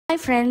Hi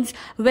friends,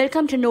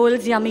 welcome to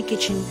Noel's Yummy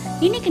Kitchen.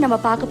 இன்னைக்கு நம்ம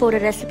பார்க்க போற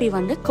ரெசிபி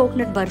வந்து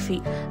கோகனட் பர்ஃபி.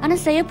 ஆனா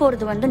செய்ய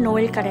போறது வந்து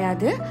நோயல்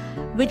கிடையாது.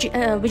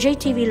 விஜய்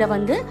டிவில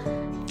வந்து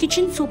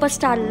கிச்சன் சூப்பர்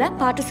ஸ்டார்ல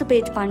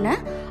பார்ட்டிசிபேட் பண்ண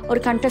ஒரு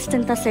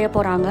கண்டஸ்டன்ட் தான் செய்ய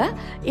போறாங்க.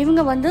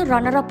 இவங்க வந்து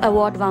ரன்னர் அப்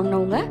அவார்ட்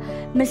வாங்கினவங்க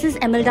மிஸ்ஸஸ்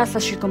எமில்டா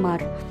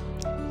சசிகுமார்.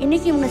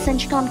 இன்னைக்கு இவங்க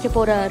செஞ்சு காமிக்க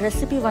போற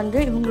ரெசிபி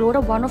வந்து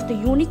இவங்களோட one of the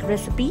unique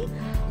recipe.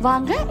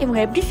 வாங்க இவங்க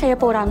எப்படி செய்ய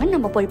போறாங்கன்னு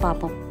நம்ம போய்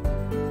பார்ப்போம்.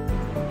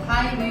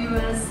 ஹாய்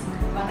வியூவர்ஸ்,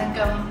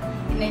 வணக்கம்.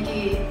 இன்னைக்கு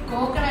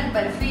கோகனட்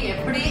பர்ஃபி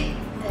எப்படி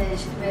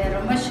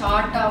ரொம்ப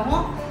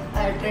ஷார்ட்டாகவும்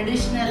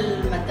ட்ரெடிஷ்னல்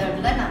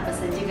மெத்தடில் நம்ம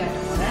செஞ்சு காட்ட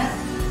போகிறேன்.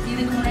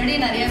 இதுக்கு முன்னாடி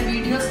நிறைய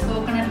வீடியோஸ்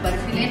கோகனட்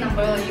பர்ஃபிலே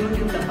நம்ம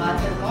யூடியூப்பில்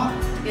பார்த்துருக்கோம்.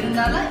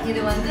 இருந்தாலும் இது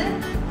வந்து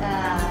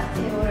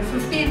ஒரு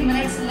 15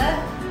 மினிட்ஸில்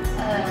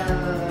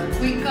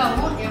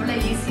குயிக்காகவும் எவ்வளோ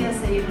ஈஸியாக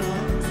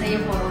செய்ய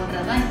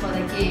போகிறோன்றதான்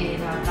இப்போதைக்கு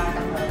நான் காட்ட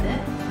போகிறது.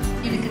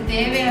 இதுக்கு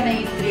தேவையான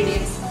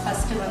இன்க்ரீடியன்ட்ஸ்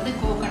ஃபஸ்ட்டு வந்து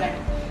கோகனட்.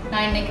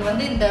 நான் இன்றைக்கி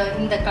வந்து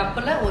இந்த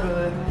கப்பில் ஒரு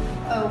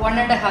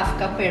 1.5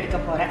 கப் எடுக்க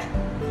போகிறேன்.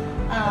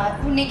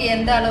 இன்றைக்கி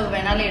எந்த அளவு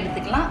வேணாலும்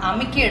எடுத்துக்கலாம்,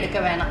 அமுக்கி எடுக்க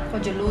வேணாம்,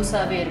 கொஞ்சம்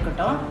லூஸாகவே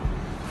இருக்கட்டும்.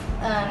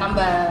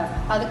 நம்ம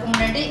அதுக்கு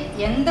முன்னாடி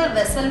எந்த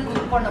வெசல்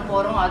குக் பண்ண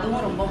போகிறோம்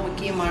அதுவும் ரொம்ப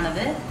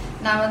முக்கியமானது.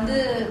 நான் வந்து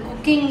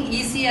குக்கிங்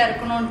ஈஸியாக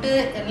இருக்கணும்ன்ட்டு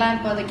எல்லாம்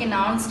இப்போதைக்கு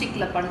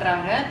நான்ஸ்டிக்கில்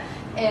பண்ணுறாங்க.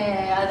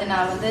 அது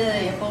நான் வந்து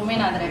எப்போவுமே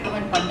நான் அதை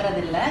ரெக்கமெண்ட்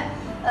பண்ணுறதில்லை.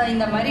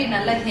 இந்த மாதிரி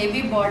நல்ல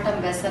ஹெவி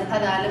பாட்டம் வெசல்,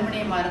 அது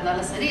அலுமினியமாக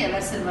இருந்தாலும் சரி,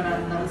 எவர் சில்வராக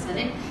இருந்தாலும்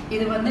சரி,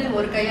 இது வந்து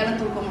ஒரு கையால்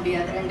தூக்க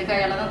முடியாது, 2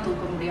 கையால் தான்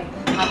தூக்க முடியும்.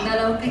 அந்த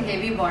அளவுக்கு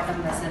ஹெவி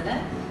பாட்டம் வெசலை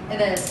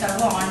இதை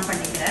ஸ்டவ்வை ஆன்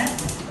பண்ணிக்கிறேன்.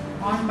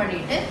 ஆன்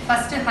பண்ணிவிட்டு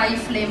ஃபஸ்ட்டு ஹை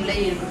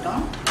ஃப்ளேம்லேயே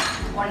இருக்கட்டும்.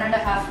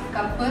 1.5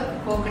 கப்பு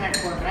கோகனட்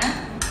போடுறேன்.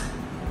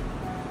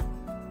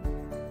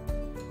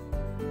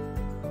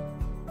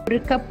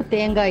 1 கப்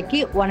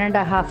தேங்காய்க்கு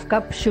 1.5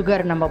 கப்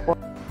சுகர் நம்ம போடுறோம்.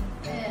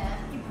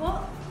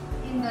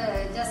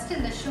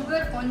 இந்த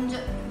சுகர்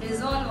கொஞ்சம்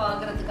டிசால்வ்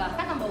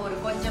ஆகுறதுக்காக நம்ம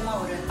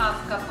கொஞ்சமாக ஒரு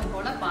 1/2 கப்பு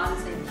போல் பால்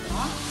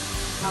சேர்த்துக்கிறோம்.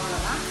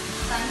 அவ்வளோதான்,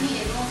 தண்ணி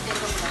எதுவும்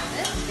சேர்க்கக்கூடாது,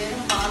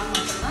 வெறும் பால்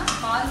மட்டும்தான்.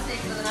 பால்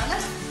சேர்க்கறதுனால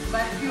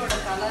பர்ஃபியோட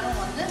கலரும்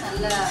வந்து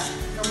நல்ல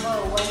ரொம்ப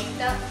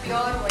ஒயிட்டாக,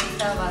 பியோர்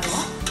ஒயிட்டாக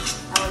வரும்.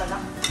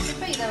 அவ்வளோதான்.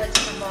 இப்போ இதை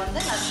வச்சு நம்ம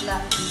வந்து நல்லா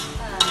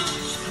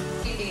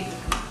கிண்டிகிட்டு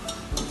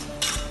இருக்கணும்.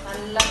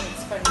 நல்லா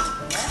மிக்ஸ்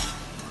பண்ணிட்டுங்க.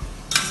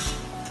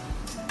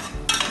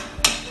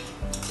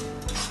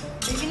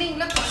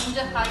 பிகினிங்கில்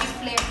கொஞ்சம் ஹை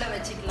ஃப்ளேமில்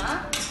வச்சுக்கலாம்.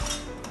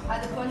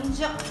 அது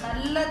கொஞ்சம்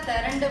நல்லா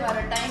திரண்டு வர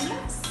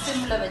டைமில்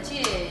சிம்மில் வச்சு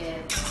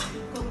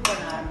குக்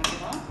பண்ண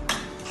ஆரம்பிக்கணும்.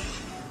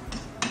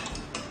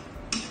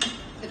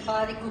 இது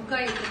பாதி குக்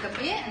ஆகிட்டு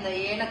இருக்கப்பயே அந்த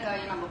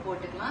ஏலக்காயை நம்ம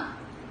போட்டுக்கலாம்.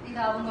 இது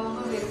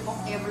அவங்கவுங்க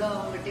விருப்பம், எவ்வளோ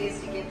அவங்க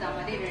டேஸ்ட்டுக்கு ஏற்ற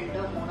மாதிரி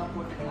 2 3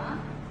 போட்டுக்கலாம்.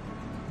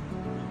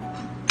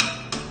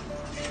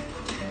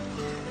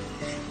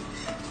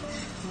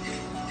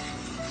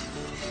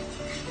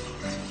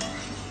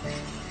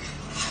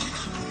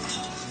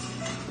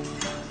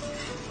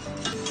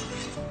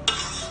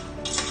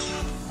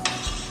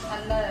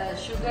 நல்லா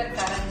சுகர்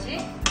கரைஞ்சி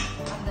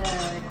அந்த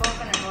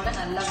கோகனட்டோட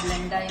நல்லா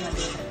பிளெண்ட் ஆகி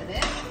வந்துட்டு இருக்குது.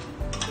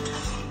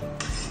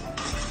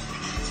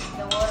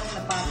 இந்த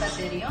ஓரத்தில் பார்த்தா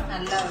தெரியும்,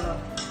 நல்லா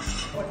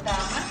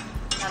ஒட்டாமல்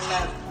நல்லா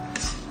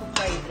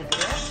குக் ஆகிட்டு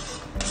இருக்குது.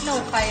 இன்னும்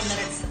ஒரு 5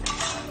 மினிட்ஸ்.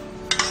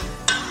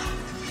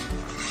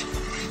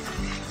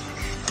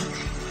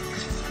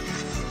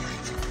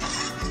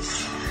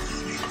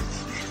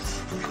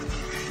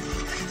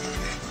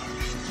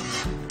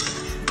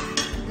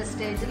 இந்த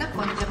ஸ்டேஜில்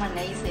கொஞ்சமாக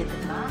நெய்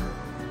சேர்த்துக்கலாம்.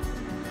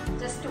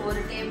 ஜஸ்ட்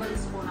 1 டேபிள்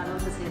ஸ்பூன்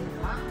அளவுக்கு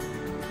சேர்த்துக்கலாம்.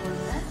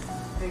 1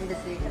 2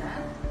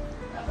 சேர்க்குறேன்.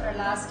 அப்புறம்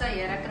லாஸ்ட்டாக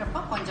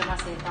இறக்குறப்ப கொஞ்சமாக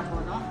சேர்த்தா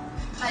போதும்.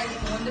 நான்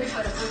இதுக்கு முந்திரி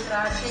பருப்பு,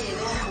 திராட்சை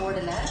எதுவும்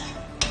போடலை.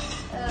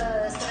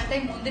 சில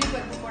டைம் முந்திரி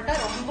பருப்பு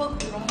போட்டால் ரொம்ப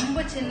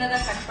ரொம்ப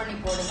சின்னதாக கட் பண்ணி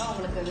போடுங்க,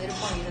 உங்களுக்கு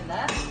விருப்பம்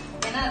இருந்தால்.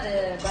 ஏன்னா அது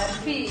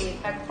பர்ஃபி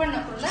கட்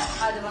பண்ணக்குள்ள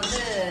அது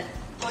வந்து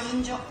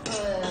கொஞ்சம்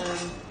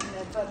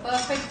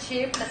பர்ஃபெக்ட்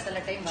ஷேப்பில் சில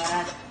டைம்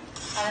வராது.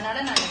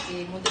 அதனால் நான் இன்னைக்கு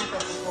முந்திரி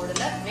பருப்பு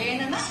போடலை.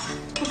 வேணும்னா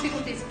குட்டி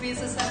குட்டி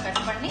பீசஸாக கட்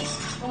பண்ணி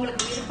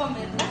உங்களுக்கு விருப்பம்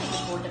இருந்தால்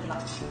நீங்கள்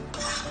போட்டுக்கலாம்.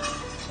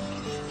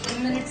 10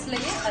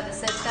 மினிட்ஸ்லேயே அது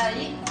செட்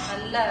ஆகி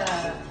நல்லா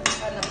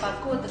அந்த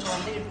பக்குவத்துக்கு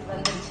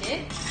வந்துருச்சு.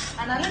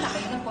 அதனால் நம்ம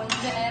இன்னும்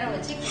கொஞ்சம் நேரம்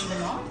வச்சு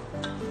கிண்டணும்.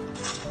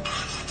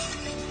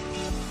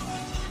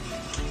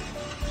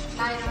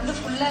 நான் இதை வந்து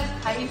ஃபுல்லாக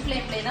ஹை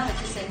ஃப்ளேம்லேயே தான்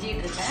வச்சு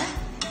செஞ்சிகிட்டு இருக்கேன்.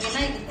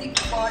 ஏன்னா இது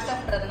திக்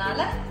பாட்டம்ன்றதுனால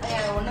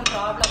ஒன்றும்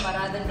ப்ராப்ளம்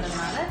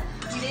வராதுன்றதுனால.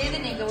 இதே இது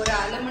நீங்கள் ஒரு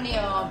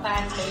அலுமினியம்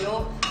பேன்லேயோ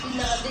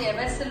இல்லை வந்து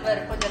எவர்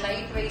சில்வர் கொஞ்சம்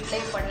லைட்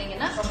வெயிட்லேயே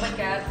பண்ணிங்கன்னா ரொம்ப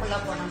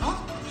கேர்ஃபுல்லாக பண்ணணும்.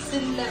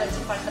 சிம்மில்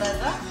வச்சு பண்ணுறது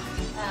தான்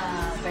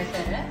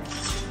பெட்டரு.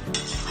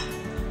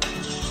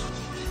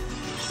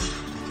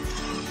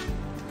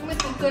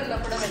 நீங்கள்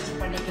குக்கரில் கூட வச்சு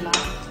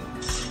பண்ணிக்கலாம்.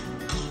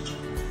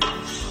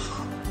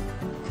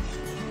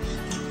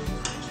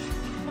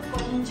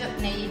 கொஞ்சம்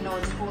நெய்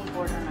இன்னொரு ஸ்பூன்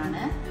போடுறேன்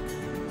நான்.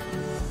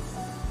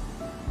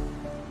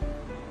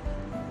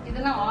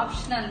 இதெல்லாம்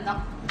ஆப்ஷனல்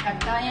தான்,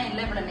 கட்டாயம்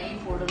இல்லை இவ்வளோ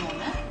நெய்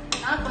போடணும்னு.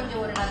 நான்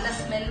கொஞ்சம் ஒரு நல்ல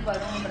ஸ்மெல்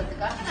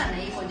வரும்ன்றதுக்காக நான்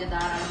நெய் கொஞ்சம்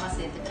தாராளமாக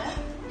சேர்த்துக்கிறேன்.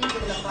 நீங்கள்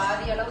இதில்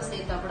பாதி அளவு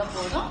சேர்த்தா கூட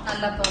போதும்,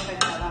 நல்லா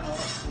பர்ஃபெக்டாக தான்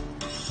வரும்.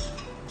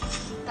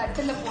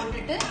 தட்டில்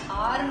போட்டுட்டு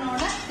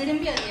ஆறுனோட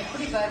திரும்பி அது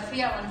எப்படி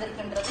பர்ஃபியாக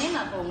வந்திருக்குன்றதையும்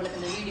நான் இப்போ உங்களுக்கு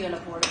இந்த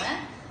வீடியோவில் போடுவேன்,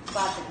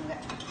 பார்த்துக்குங்க.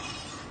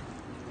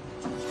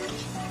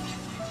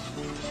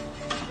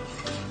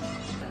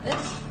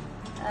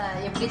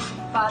 எப்படி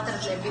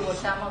பாத்திரத்தில் எப்படி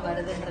ஒட்டாமல்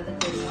வருதுன்றது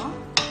தெரியும்.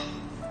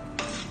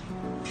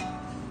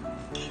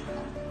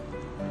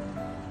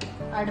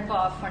 அடுப்பை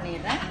ஆஃப்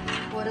பண்ணிடுறேன்.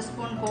 1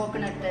 ஸ்பூன்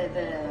கோகோனட்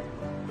இது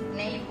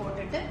நெய்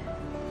போட்டுட்டு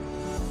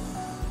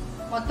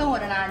மொத்தம்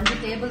ஒரு 5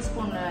 டேபிள்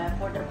ஸ்பூன்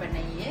போட்டிருப்பேன்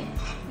நெய்.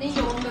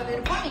 நீங்கள் உங்கள்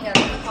விருப்பம், நீங்கள்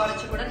அதை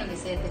குறைச்சி கூட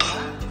நீங்கள்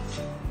சேர்த்துக்கலாம்.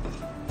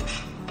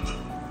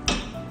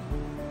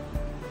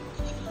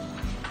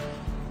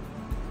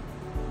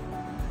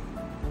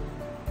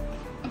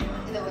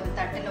 இதை ஒரு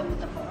தட்டில்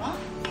ஊற்ற போகிறோம்.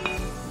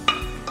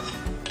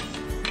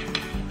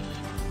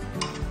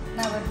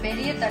 நான் ஒரு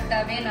பெரிய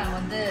தட்டாவே நான்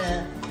வந்து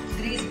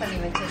கிரீஸ் பண்ணி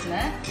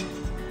வச்சிருந்தேன்.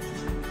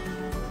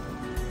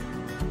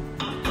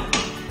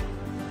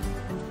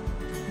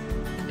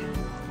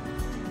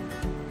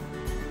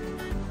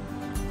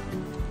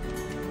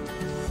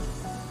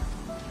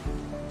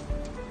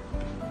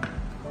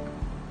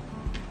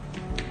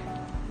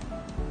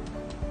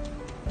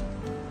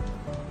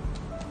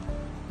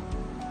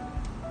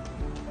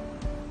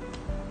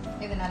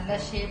 இது நல்லா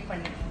ஷேப்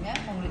பண்ணிக்கோங்க.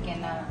 உங்களுக்கு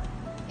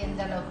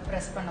எந்த அளவுக்கு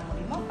ப்ரெஸ் பண்ண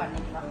முடியுமோ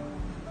பண்ணிக்கலாம்.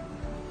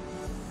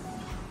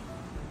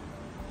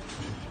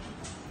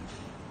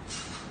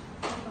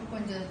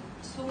 கொஞ்சம்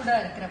சூடாக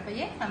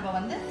இருக்கிறப்பயே நம்ம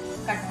வந்து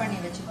கட் பண்ணி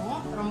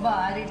வச்சுக்குவோம். ரொம்ப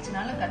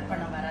ஆறிடுச்சுனாலும் கட்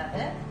பண்ண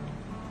வராது.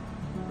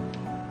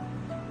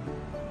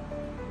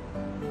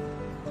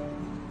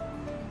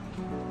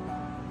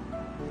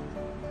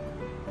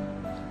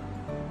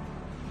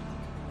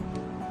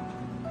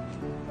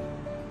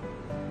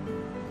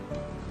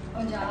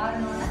 கொஞ்சம்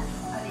ஆறணும்னா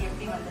அது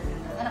எப்படி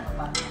வந்ததுன்றதை நம்ம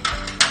பார்க்கலாம்.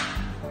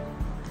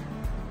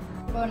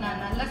 இப்போ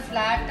நான் நல்ல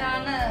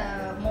ஃப்ளாட்டான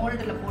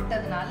மோல்டில்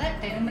போட்டதுனால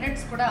 10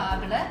 மினிட்ஸ் கூட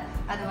ஆகலை,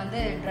 அது வந்து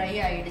ட்ரை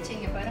ஆகிடுச்சு.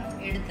 இங்கே பாருங்க,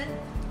 எடுத்து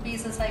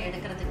பீசஸாக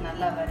எடுக்கிறதுக்கு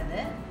நல்லா வருது.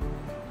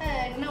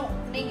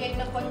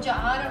 இன்னும்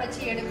கொஞ்சம் ஆற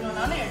வச்சு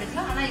எடுக்கணுன்னாலும்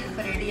எடுக்கலாம். ஆனால் இது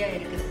இப்போ ரெடியாக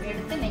இருக்குது.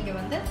 எடுத்து நீங்கள்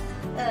வந்து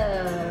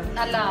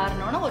நல்லா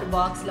ஆறணுன்னா ஒரு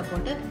பாக்ஸில்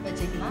போட்டு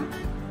வச்சுக்கலாம்.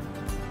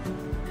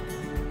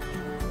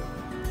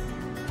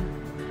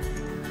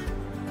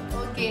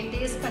 ஓகே,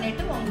 டேஸ்ட்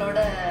பண்ணிவிட்டு உங்களோட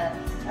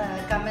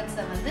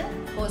கமெண்ட்ஸை வந்து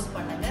போஸ்ட்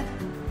பண்ணுங்கள்.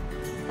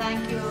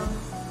 தேங்க்யூ.